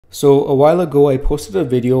So a while ago, I posted a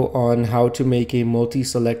video on how to make a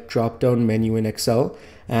multi-select drop-down menu in Excel,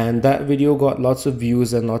 and that video got lots of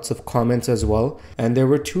views and lots of comments as well. And there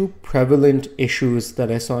were two prevalent issues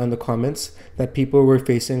that I saw in the comments that people were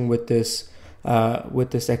facing with this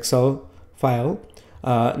Excel file.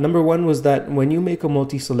 Number one was that when you make a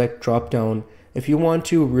multi-select drop-down, if you want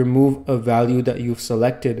to remove a value that you've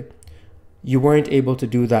selected, you weren't able to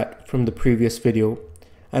do that from the previous video.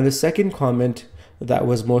 And the second comment that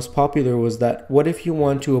was most popular was that what if you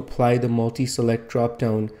want to apply the multi-select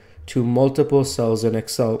dropdown to multiple cells in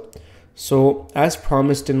Excel? So as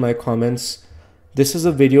promised in my comments, this is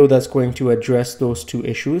a video that's going to address those two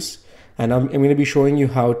issues, and I'm going to be showing you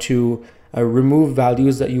how to remove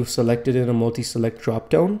values that you've selected in a multi-select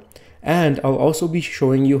dropdown, and I'll also be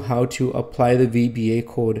showing you how to apply the VBA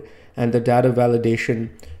code and the data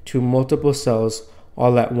validation to multiple cells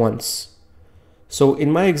all at once. So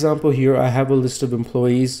in my example here, I have a list of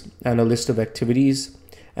employees and a list of activities,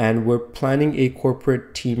 and we're planning a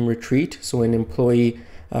corporate team retreat, so an employee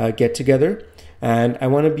get together, and I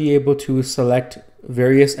want to be able to select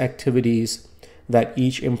various activities that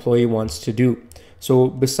each employee wants to do. So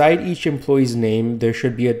beside each employee's name, there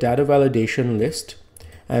should be a data validation list,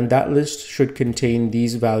 and that list should contain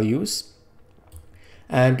these values,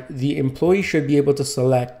 and the employee should be able to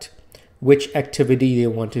select which activity they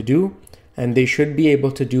want to do, and they should be able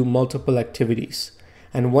to do multiple activities.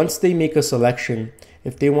 And once they make a selection,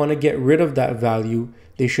 if they want to get rid of that value,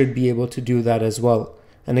 they should be able to do that as well.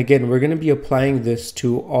 And again, we're going to be applying this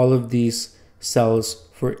to all of these cells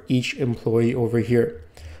for each employee over here.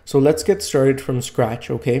 So let's get started from scratch,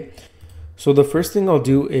 okay? So the first thing I'll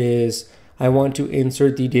do is I want to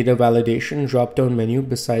insert the data validation drop-down menu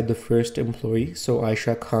beside the first employee, so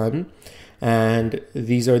𝐬𝐮𝐬𝐫𝐢𝐛𝐞, and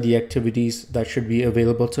these are the activities that should be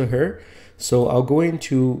available to her. So I'll go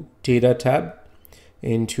into Data tab,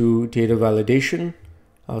 into Data Validation,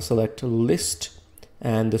 I'll select List,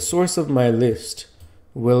 and the source of my list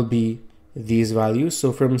will be these values.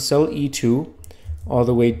 So from cell E2 all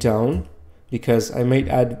the way down, because I might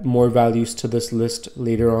add more values to this list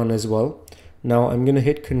later on as well. Now I'm going to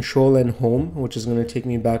hit Control and Home, which is going to take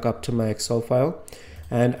me back up to my Excel file,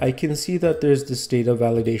 and I can see that there's this data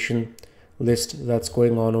validation list that's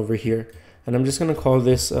going on over here. And I'm just going to call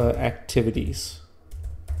this activities.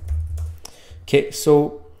 Okay,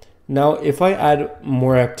 so now if I add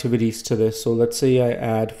more activities to this, so let's say I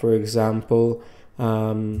add, for example,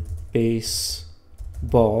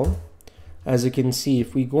 baseball. As you can see,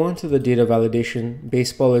 if we go into the data validation,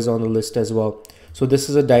 baseball is on the list as well. So this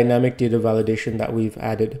is a dynamic data validation that we've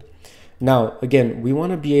added. Now, again, we want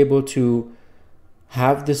to be able to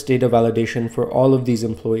have this data validation for all of these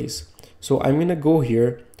employees. So I'm going to go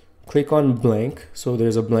here, click on blank, so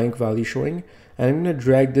there's a blank value showing, and I'm going to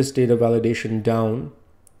drag this data validation down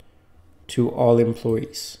to all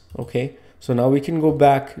employees. Okay, so now we can go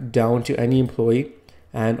back down to any employee,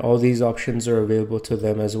 and all these options are available to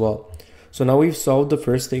them as well. So now we've solved the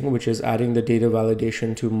first thing, which is adding the data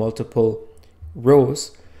validation to multiple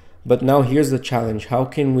rows. But now here's the challenge: how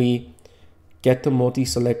can we get the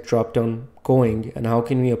multi-select dropdown going, and how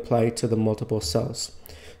can we apply it to the multiple cells?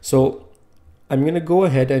 So I'm going to go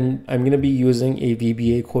ahead and I'm going to be using a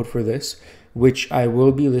VBA code for this, which I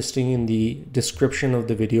will be listing in the description of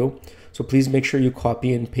the video. So please make sure you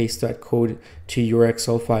copy and paste that code to your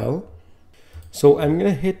Excel file. So I'm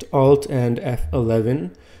going to hit Alt and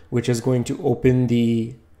F11, which is going to open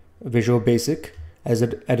the Visual Basic as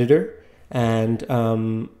an editor. And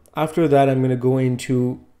after that, I'm going to go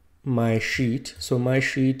into my sheet. So my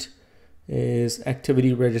sheet is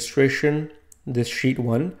activity registration, this sheet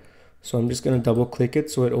 1. So I'm just going to double click it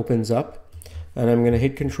so it opens up, and I'm going to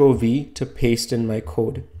hit Control V to paste in my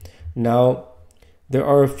code. Now there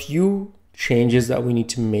are a few changes that we need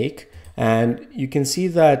to make, and you can see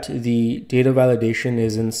that the data validation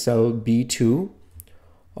is in cell B2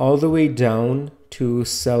 all the way down to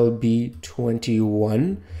cell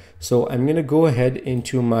B21. So I'm going to go ahead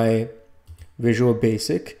into my Visual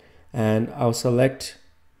Basic and I'll select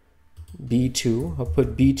B2. I'll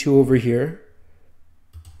put B2 over here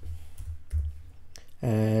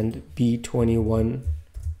and B21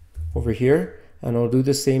 over here, and I'll do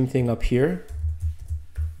the same thing up here,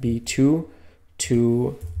 B2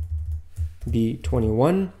 to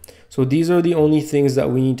B21. So these are the only things that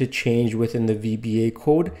we need to change within the VBA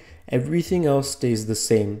code. Everything else stays the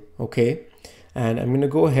same, okay? And I'm going to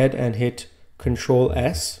go ahead and hit Control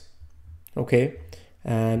S, okay?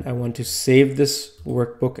 And I want to save this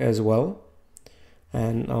workbook as well.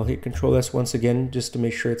 And I'll hit Control S once again just to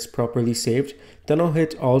make sure it's properly saved. Then I'll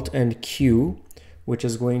hit Alt and Q, which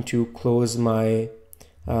is going to close my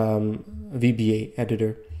VBA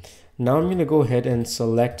editor. Now I'm going to go ahead and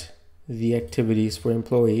select the activities for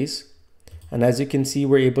employees. And as you can see,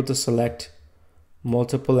 we're able to select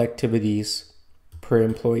multiple activities per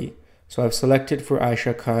employee. So I've selected for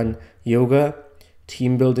𝐟𝐨𝐫𝐿 yoga,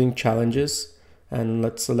 team building challenges, and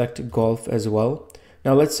let's select golf as well.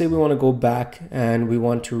 Now let's say we want to go back and we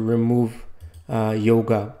want to remove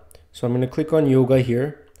yoga. So I'm going to click on yoga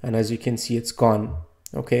here, and as you can see, it's gone.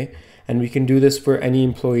 Okay, and we can do this for any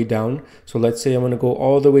employee down. So let's say I want to go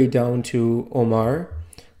all the way down to Omar.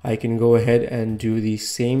 I can go ahead and do the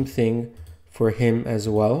same thing for him as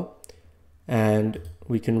well, and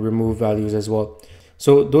we can remove values as well.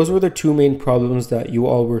 So those were the two main problems that you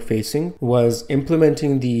all were facing, was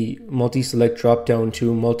implementing the multi-select dropdown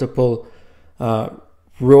to multiple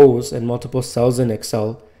rows and multiple cells in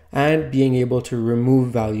Excel, and being able to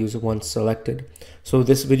remove values once selected. So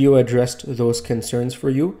this video addressed those concerns for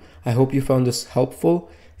you. I hope you found this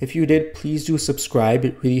helpful. If you did, please do subscribe.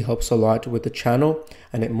 It really helps a lot with the channel,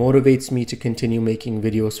 and it motivates me to continue making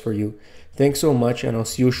videos for you. Thanks so much, and I'll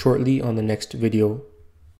see you shortly on the next video.